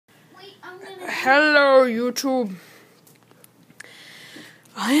Hello, YouTube.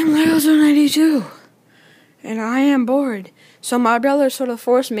 I am LegoZone92, and I am bored. So my brother sort of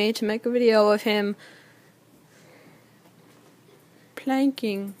forced me to make a video of him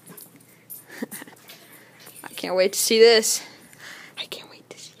planking. I can't wait to see this. I can't wait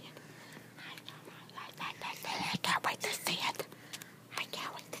to see it. I can't wait to see it. I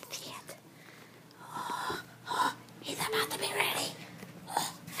can't wait to see it. He's about to be ready.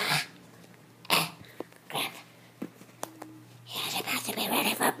 He's about to be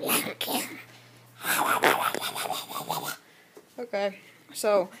ready for planking. Okay,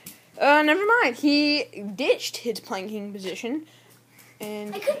 so, never mind. He ditched his planking position,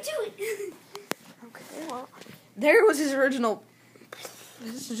 and I couldn't do it. okay, well, there was his original.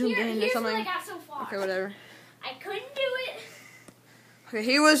 This is zoomed in or Here's something. what I got so far. Okay, whatever. I couldn't do it. Okay,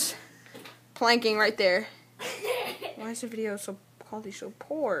 he was planking right there. Why is the video quality so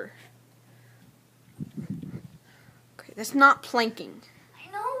poor? Okay, that's not planking.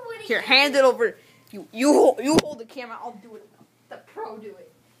 I know what Here, hand it over. You hold the camera. I'll do it. The pro do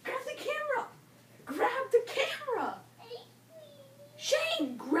it. Grab the camera. Grab the camera.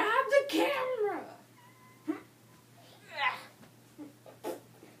 Shane, grab the camera.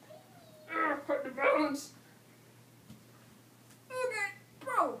 Put the bones. Okay,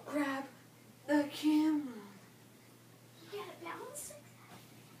 bro, grab the camera. You gotta balance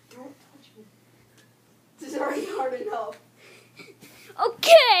it. Don't touch me. This is already hard enough.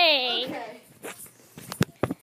 Okay. Okay.